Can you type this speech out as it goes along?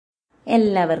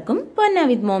എല്ലാവർക്കും പൊന്ന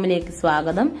വിത്ത് മോമിലേക്ക്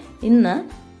സ്വാഗതം. ഇന്ന്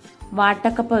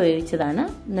വാട്ടക്കപ്പ വേവിച്ചതാണ്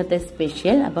ഇന്നത്തെ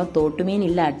സ്പെഷ്യൽ. അപ്പോൾ തോട്ടുമീൻ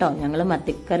ഇല്ല കേട്ടോ, ഞങ്ങൾ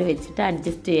മത്തിക്കറി വെച്ചിട്ട്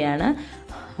അഡ്ജസ്റ്റ് ചെയ്യാണ്.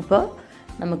 അപ്പോൾ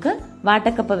നമുക്ക്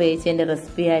വാട്ടക്കപ്പ വേവിച്ചതിൻ്റെ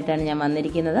റെസിപ്പി ആയിട്ടാണ് ഞാൻ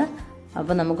വന്നിരിക്കുന്നത്.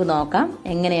 അപ്പോൾ നമുക്ക് നോക്കാം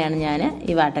എങ്ങനെയാണ് ഞാൻ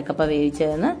ഈ വാട്ടക്കപ്പ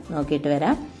വേവിച്ചതെന്ന് നോക്കിയിട്ട്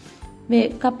വരാം.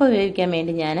 കപ്പ വേവിക്കാൻ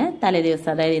വേണ്ടി ഞാൻ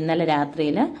തലേദിവസം, അതായത് ഇന്നലെ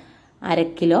രാത്രിയിൽ 1/2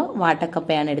 കിലോ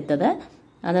വാട്ടക്കപ്പയാണ് എടുത്തത്.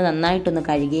 അത് നന്നായിട്ടൊന്ന്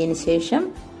കഴുകിയതിന് ശേഷം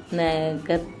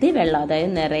കത്തി വെള്ളം, അതായത്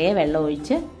നിറയെ വെള്ളം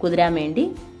ഒഴിച്ച് കുതിരാൻ വേണ്ടി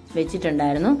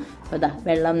വെച്ചിട്ടുണ്ടായിരുന്നു. അപ്പോൾ ഇതാ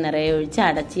വെള്ളം നിറയെ ഒഴിച്ച്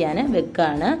അടച്ച് ഞാൻ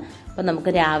വെക്കുകയാണ്. അപ്പോൾ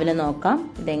നമുക്ക് രാവിലെ നോക്കാം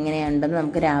ഇതെങ്ങനെയുണ്ടെന്ന്.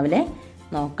 നമുക്ക് രാവിലെ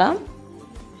നോക്കാം.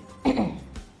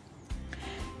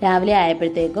 രാവിലെ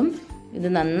ആയപ്പോഴത്തേക്കും ഇത്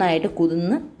നന്നായിട്ട്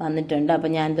കുതിർന്ന് വന്നിട്ടുണ്ട്.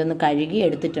 അപ്പോൾ ഞാനിതൊന്ന് കഴുകി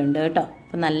എടുത്തിട്ടുണ്ട് കേട്ടോ.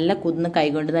 അപ്പോൾ നല്ല കുതിർന്ന്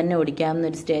കൈകൊണ്ട് തന്നെ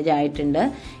ഒടിക്കാവുന്നൊരു സ്റ്റേജ് ആയിട്ടുണ്ട്.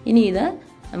 ഇനി ഇത്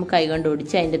നമുക്ക് കൈകൊണ്ട്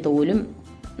ഒടിച്ച് അതിൻ്റെ തോലും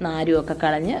നാരും ഒക്കെ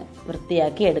കളഞ്ഞ്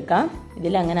വൃത്തിയാക്കി എടുക്കാം.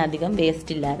 ഇതിലങ്ങനെ അധികം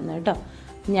വേസ്റ്റ് ഇല്ലായിരുന്നു കേട്ടോ.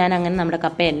 ഞാൻ അങ്ങനെ നമ്മുടെ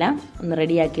കപ്പയെല്ലാം ഒന്ന്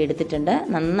റെഡിയാക്കി എടുത്തിട്ടുണ്ട്.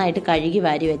 നന്നായിട്ട് കഴുകി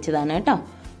വാരി വെച്ചതാണ് കേട്ടോ.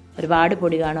 ഒരുപാട്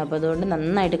പൊടി കാണും, അപ്പോൾ അതുകൊണ്ട്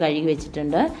നന്നായിട്ട് കഴുകി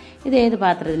വെച്ചിട്ടുണ്ട്. ഇത് ഏത്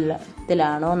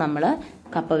പാത്രത്തിലാണോ നമ്മൾ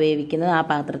കപ്പ വേവിക്കുന്നത് ആ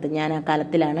പാത്രത്തിൽ, ഞാൻ ആ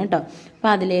കലത്തിലാണ് കേട്ടോ.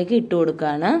 അപ്പോൾ അതിലേക്ക് ഇട്ട്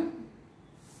കൊടുക്കുകയാണ്.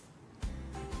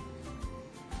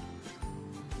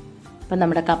 അപ്പം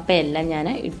നമ്മുടെ കപ്പയെല്ലാം ഞാൻ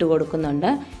ഇട്ട്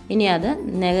കൊടുക്കുന്നുണ്ട്. ഇനി അത്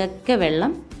നികക്കെ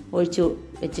വെള്ളം ഒഴിച്ചു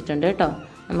വെച്ചിട്ടുണ്ട് കേട്ടോ.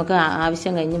 നമുക്ക്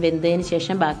ആവശ്യം കഴിഞ്ഞ് വെന്തതിന്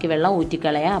ശേഷം ബാക്കി വെള്ളം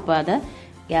ഊറ്റിക്കളയാം. അപ്പോൾ അത്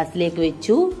ഗ്യാസിലേക്ക്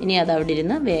വെച്ചു. ഇനി അത് അവിടെ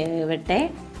ഇരുന്ന് വേവട്ടെ.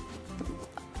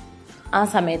 ആ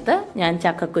സമയത്ത് ഞാൻ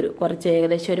ചക്കക്കുരു കുറച്ച്,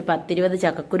 ഏകദേശം ഒരു 10-20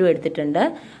 ചക്കക്കുരു എടുത്തിട്ടുണ്ട്.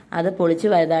 അത് പൊളിച്ച്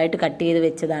വലുതായിട്ട് കട്ട് ചെയ്ത്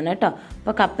വെച്ചതാണ് കേട്ടോ.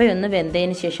 അപ്പോൾ കപ്പയൊന്ന്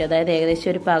വെന്തതിന് ശേഷം, അതായത് ഏകദേശം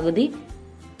ഒരു പകുതി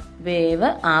വേവ്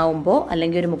ആവുമ്പോൾ,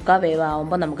 അല്ലെങ്കിൽ ഒരു 1/4 വേവ്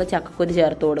ആവുമ്പോൾ നമുക്ക് ചക്കക്കുരു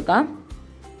ചേർത്ത് കൊടുക്കാം.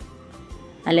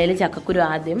 അല്ലെങ്കിൽ ചക്കക്കുരു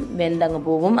ആദ്യം വെന്തങ്ങ്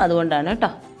പോകും, അതുകൊണ്ടാണ്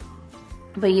കേട്ടോ.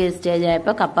 അപ്പോൾ ഈ ഒരു സ്റ്റേജ്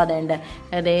ആയപ്പോൾ കപ്പ അതേണ്ട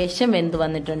ഏകദേശം വെന്ത്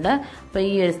വന്നിട്ടുണ്ട്. അപ്പോൾ ഈ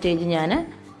ഒരു സ്റ്റേജ് ഞാൻ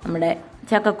നമ്മുടെ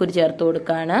ചക്കക്കുരു ചേർത്ത്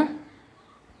കൊടുക്കുകയാണ്.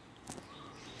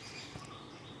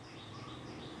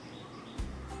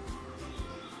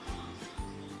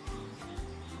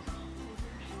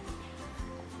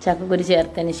 ചക്കക്കുരു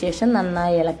ചേർത്തതിന് ശേഷം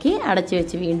നന്നായി ഇളക്കി അടച്ചു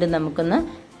വെച്ച് വീണ്ടും നമുക്കൊന്ന്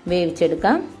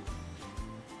വേവിച്ചെടുക്കാം.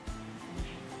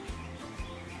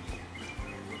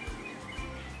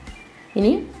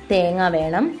 ഇനി തേങ്ങ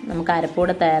വേണം, നമുക്ക്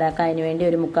അരപ്പൂടെ തയ്യാറാക്കാൻ. അതിന് വേണ്ടി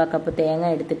ഒരു 1/4 കപ്പ് തേങ്ങ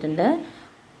എടുത്തിട്ടുണ്ട്.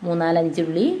 3-4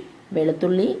 ഉള്ളി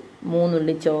വെളുത്തുള്ളി, 3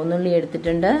 ഉള്ളി ചുവന്നുള്ളി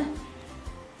എടുത്തിട്ടുണ്ട്.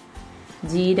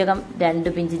 ജീരകം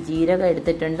 2 പിഞ്ച് ജീരകം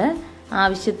എടുത്തിട്ടുണ്ട്.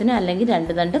 ആവശ്യത്തിന് അല്ലെങ്കിൽ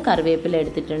 2 തണ്ട് കറിവേപ്പില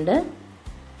എടുത്തിട്ടുണ്ട്.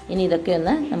 ഇനി ഇതൊക്കെ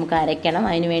ഒന്ന് നമുക്ക് അരയ്ക്കണം.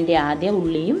 അതിന് വേണ്ടി ആദ്യം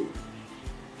ഉള്ളിയും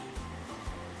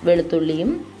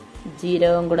വെളുത്തുള്ളിയും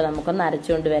ജീരകവും കൂടെ നമുക്കൊന്ന്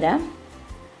അരച്ചുകൊണ്ട് വരാം.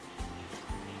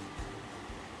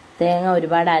 തേങ്ങ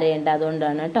ഒരുപാട് അരയേണ്ട,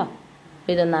 അതുകൊണ്ടാണ് കേട്ടോ.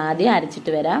 അപ്പോൾ ഇതൊന്ന് ആദ്യം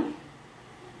അരച്ചിട്ട് വരാം.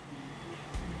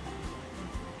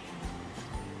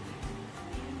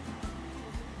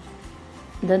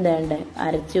 ഇതെന്താണ്ട്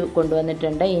അരച്ച്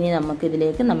കൊണ്ടുവന്നിട്ടുണ്ട്. ഇനി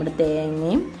നമുക്കിതിലേക്ക് നമ്മുടെ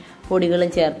തേങ്ങയും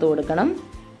പൊടികളും ചേർത്ത് കൊടുക്കണം.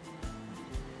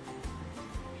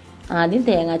 ആദ്യം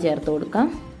തേങ്ങ ചേർത്ത് കൊടുക്കാം.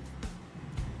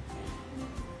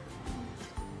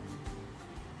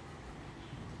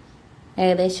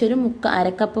 ഏകദേശം ഒരു 1/2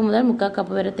 കപ്പ് മുതൽ 1/4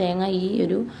 കപ്പ് വരെ തേങ്ങ ഈ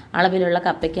ഒരു അളവിലുള്ള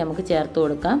കപ്പയ്ക്ക് നമുക്ക് ചേർത്ത്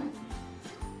കൊടുക്കാം.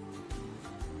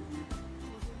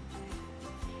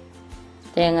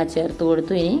 തേങ്ങ ചേർത്ത്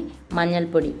കൊടുത്തു. ഇനി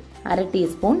മഞ്ഞൾപ്പൊടി 1/2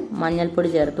 ടീസ്പൂൺ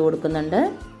മഞ്ഞൾപ്പൊടി ചേർത്ത് കൊടുക്കുന്നുണ്ട്.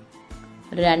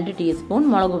 ഒരു 2 ടീസ്പൂൺ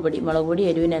മുളക് പൊടി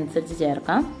എരിവിനനുസരിച്ച്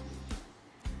ചേർക്കാം.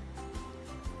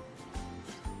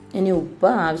 ഇനി ഉപ്പ്,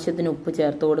 ആവശ്യത്തിന് ഉപ്പ്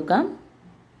ചേർത്ത് കൊടുക്കാം.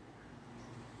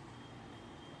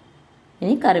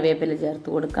 ഇനി കറിവേപ്പില ചേർത്ത്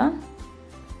കൊടുക്കാം.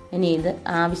 ഇനി ഇത്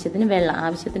ആവശ്യത്തിന്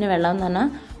വെള്ളം എന്ന് പറഞ്ഞാൽ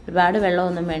ഒരുപാട്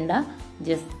വെള്ളമൊന്നും വേണ്ട,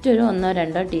 ജസ്റ്റ് ഒരു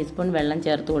 1-2 ടീസ്പൂൺ വെള്ളം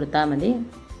ചേർത്ത് കൊടുത്താൽ മതി,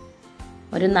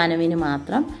 ഒരു നനവിന്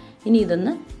മാത്രം. ഇനി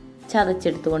ഇതൊന്ന്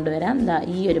ചതച്ചെടുത്ത് കൊണ്ടുവരാം.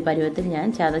 ഈ ഒരു പരുവത്തിൽ ഞാൻ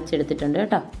ചതച്ചെടുത്തിട്ടുണ്ട്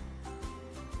കേട്ടോ.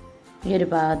 ഈ ഒരു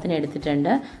പാകത്തിന്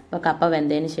എടുത്തിട്ടുണ്ട്. അപ്പോൾ കപ്പ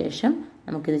വെന്തതിന് ശേഷം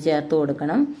നമുക്കിത് ചേർത്ത്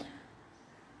കൊടുക്കണം.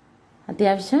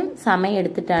 അത്യാവശ്യം സമയം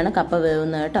എടുത്തിട്ടാണ് കപ്പ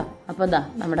വേവുന്നത് കേട്ടോ. അപ്പോൾ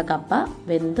നമ്മുടെ കപ്പ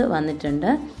വെന്ത് വന്നിട്ടുണ്ട്.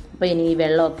 അപ്പോൾ ഇനി ഈ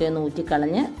വെള്ളമൊക്കെ ഒന്ന്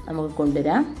ഊറ്റിക്കളഞ്ഞ് നമുക്ക്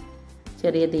കൊണ്ടുവരാം.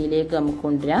 ചെറിയ തീയിലേക്ക് നമുക്ക്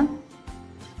കൊണ്ടുവരാം.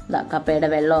 കപ്പയുടെ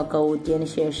വെള്ളമൊക്കെ ഊറ്റിയതിന്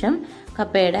ശേഷം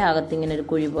കപ്പയുടെ അകത്തിങ്ങനെ ഒരു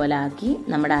കുഴി പോലെ ആക്കി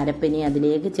നമ്മുടെ അരപ്പിനി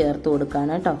അതിലേക്ക് ചേർത്ത്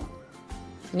കൊടുക്കുകയാണ് കേട്ടോ.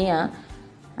 ഇനി ആ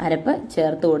അരപ്പ്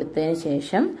ചേർത്ത് കൊടുത്തതിന്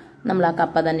ശേഷം നമ്മൾ ആ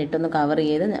കപ്പ തന്നെ ഇട്ടൊന്ന് കവർ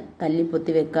ചെയ്ത്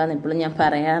തല്ലിപ്പൊത്തി വെക്കാമെന്ന് എപ്പോഴും ഞാൻ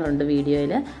പറയാറുണ്ട്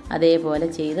വീഡിയോയിൽ. അതേപോലെ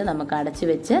ചെയ്ത് നമുക്ക് അടച്ച്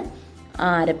വെച്ച് ആ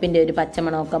അരപ്പിൻ്റെ ഒരു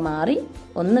പച്ചമണമൊക്കെ മാറി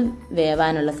ഒന്ന്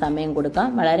വേവാനുള്ള സമയം കൊടുക്കാം.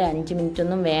 വളരെ 5 മിനിറ്റ്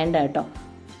ഒന്നും വേണ്ട കേട്ടോ.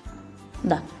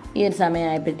 ഈ ഒരു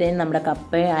സമയമായപ്പോഴത്തേനും നമ്മുടെ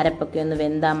കപ്പ അരപ്പൊക്കെ ഒന്ന്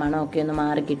വെന്താ മണമൊക്കെ ഒന്ന്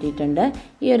മാറി കിട്ടിയിട്ടുണ്ട്.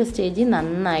 ഈ ഒരു സ്റ്റേജിൽ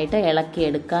നന്നായിട്ട്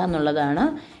ഇളക്കിയെടുക്കുക എന്നുള്ളതാണ്.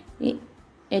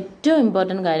 ഏറ്റവും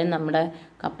ഇമ്പോർട്ടൻറ്റ് കാര്യം നമ്മുടെ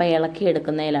കപ്പ ഇളക്കി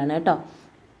എടുക്കുന്നതിലാണ് കേട്ടോ.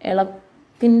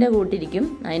 ഇളക്കിൻ്റെ കൂട്ടിരിക്കും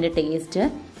അതിൻ്റെ ടേസ്റ്റ്.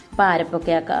 അപ്പോൾ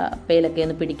അരപ്പൊക്കെ ആ കപ്പയിലൊക്കെ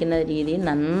ഒന്ന് പിടിക്കുന്ന രീതിയിൽ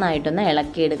നന്നായിട്ടൊന്ന്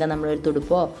ഇളക്കിയെടുക്കുക. നമ്മളൊരു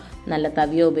തുടുപ്പോ നല്ല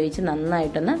തവിയോ ഉപയോഗിച്ച്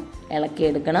നന്നായിട്ടൊന്ന്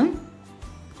ഇളക്കിയെടുക്കണം.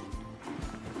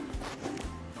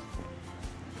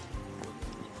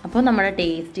 അപ്പോൾ നമ്മുടെ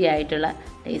ടേസ്റ്റി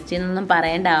എന്നൊന്നും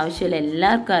പറയേണ്ട ആവശ്യമില്ല,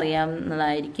 എല്ലാവർക്കും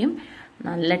അറിയാവുന്നതായിരിക്കും.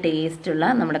 നല്ല ടേസ്റ്റുള്ള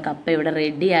നമ്മുടെ കപ്പ ഇവിടെ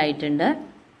റെഡി ആയിട്ടുണ്ട്.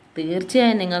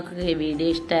 തീർച്ചയായും നിങ്ങൾക്ക് ഈ വീഡിയോ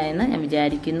ഇഷ്ടമായെന്ന് ഞാൻ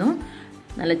വിചാരിക്കുന്നു.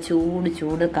 നല്ല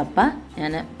ചൂട് കപ്പ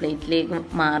ഞാൻ പ്ലേറ്റിലേക്ക്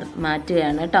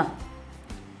മാറ്റുകയാണ് കേട്ടോ.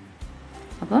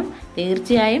 അപ്പം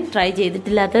തീർച്ചയായും ട്രൈ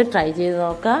ചെയ്തിട്ടില്ലാത്തവർ ട്രൈ ചെയ്ത്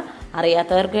നോക്കുക.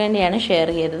 അറിയാത്തവർക്ക് വേണ്ടിയാണ്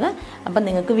ഷെയർ ചെയ്തത്. അപ്പം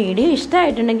നിങ്ങൾക്ക് വീഡിയോ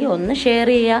ഇഷ്ടമായിട്ടുണ്ടെങ്കിൽ ഒന്ന് ഷെയർ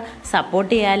ചെയ്യുക,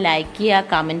 സപ്പോർട്ട് ചെയ്യുക, ലൈക്ക് ചെയ്യുക,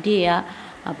 കമൻറ്റ് ചെയ്യുക.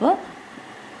 അപ്പോൾ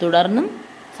തുടർന്നും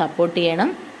സപ്പോർട്ട് ചെയ്യണം.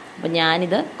 അപ്പോൾ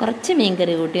ഞാനിത് കുറച്ച്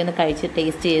മീൻകറി കൂട്ടി ഒന്ന് കഴിച്ച്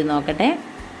ടേസ്റ്റ് ചെയ്ത് നോക്കട്ടെ.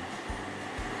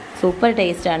 സൂപ്പർ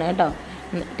ടേസ്റ്റാണ് കേട്ടോ.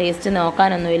 ടേസ്റ്റ്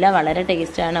നോക്കാനൊന്നുമില്ല, വളരെ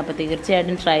ടേസ്റ്റാണ്. അപ്പോൾ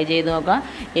തീർച്ചയായിട്ടും ട്രൈ ചെയ്ത് നോക്കുക.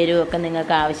 എരിവൊക്കെ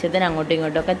നിങ്ങൾക്ക് ആവശ്യത്തിന് അങ്ങോട്ടും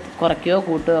ഇങ്ങോട്ടുമൊക്കെ കുറയ്ക്കുകയോ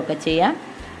കൂട്ടുകയോ ഒക്കെ ചെയ്യാം.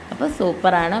 അപ്പോൾ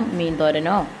സൂപ്പറാണ്. മീൻ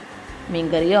തോരനോ മീൻ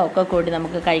കറിയോ ഒക്കെ കൂടി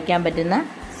നമുക്ക് കഴിക്കാൻ പറ്റുന്ന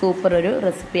സൂപ്പർ ഒരു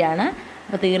റെസിപ്പിയാണ്.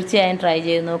 അപ്പോൾ തീർച്ചയായും ട്രൈ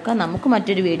ചെയ്ത് നോക്കുക. നമുക്ക്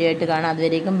മറ്റൊരു വീഡിയോ ആയിട്ട് കാണാം.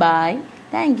 അതുവരേക്കും ബായ്.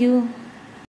 Thank you.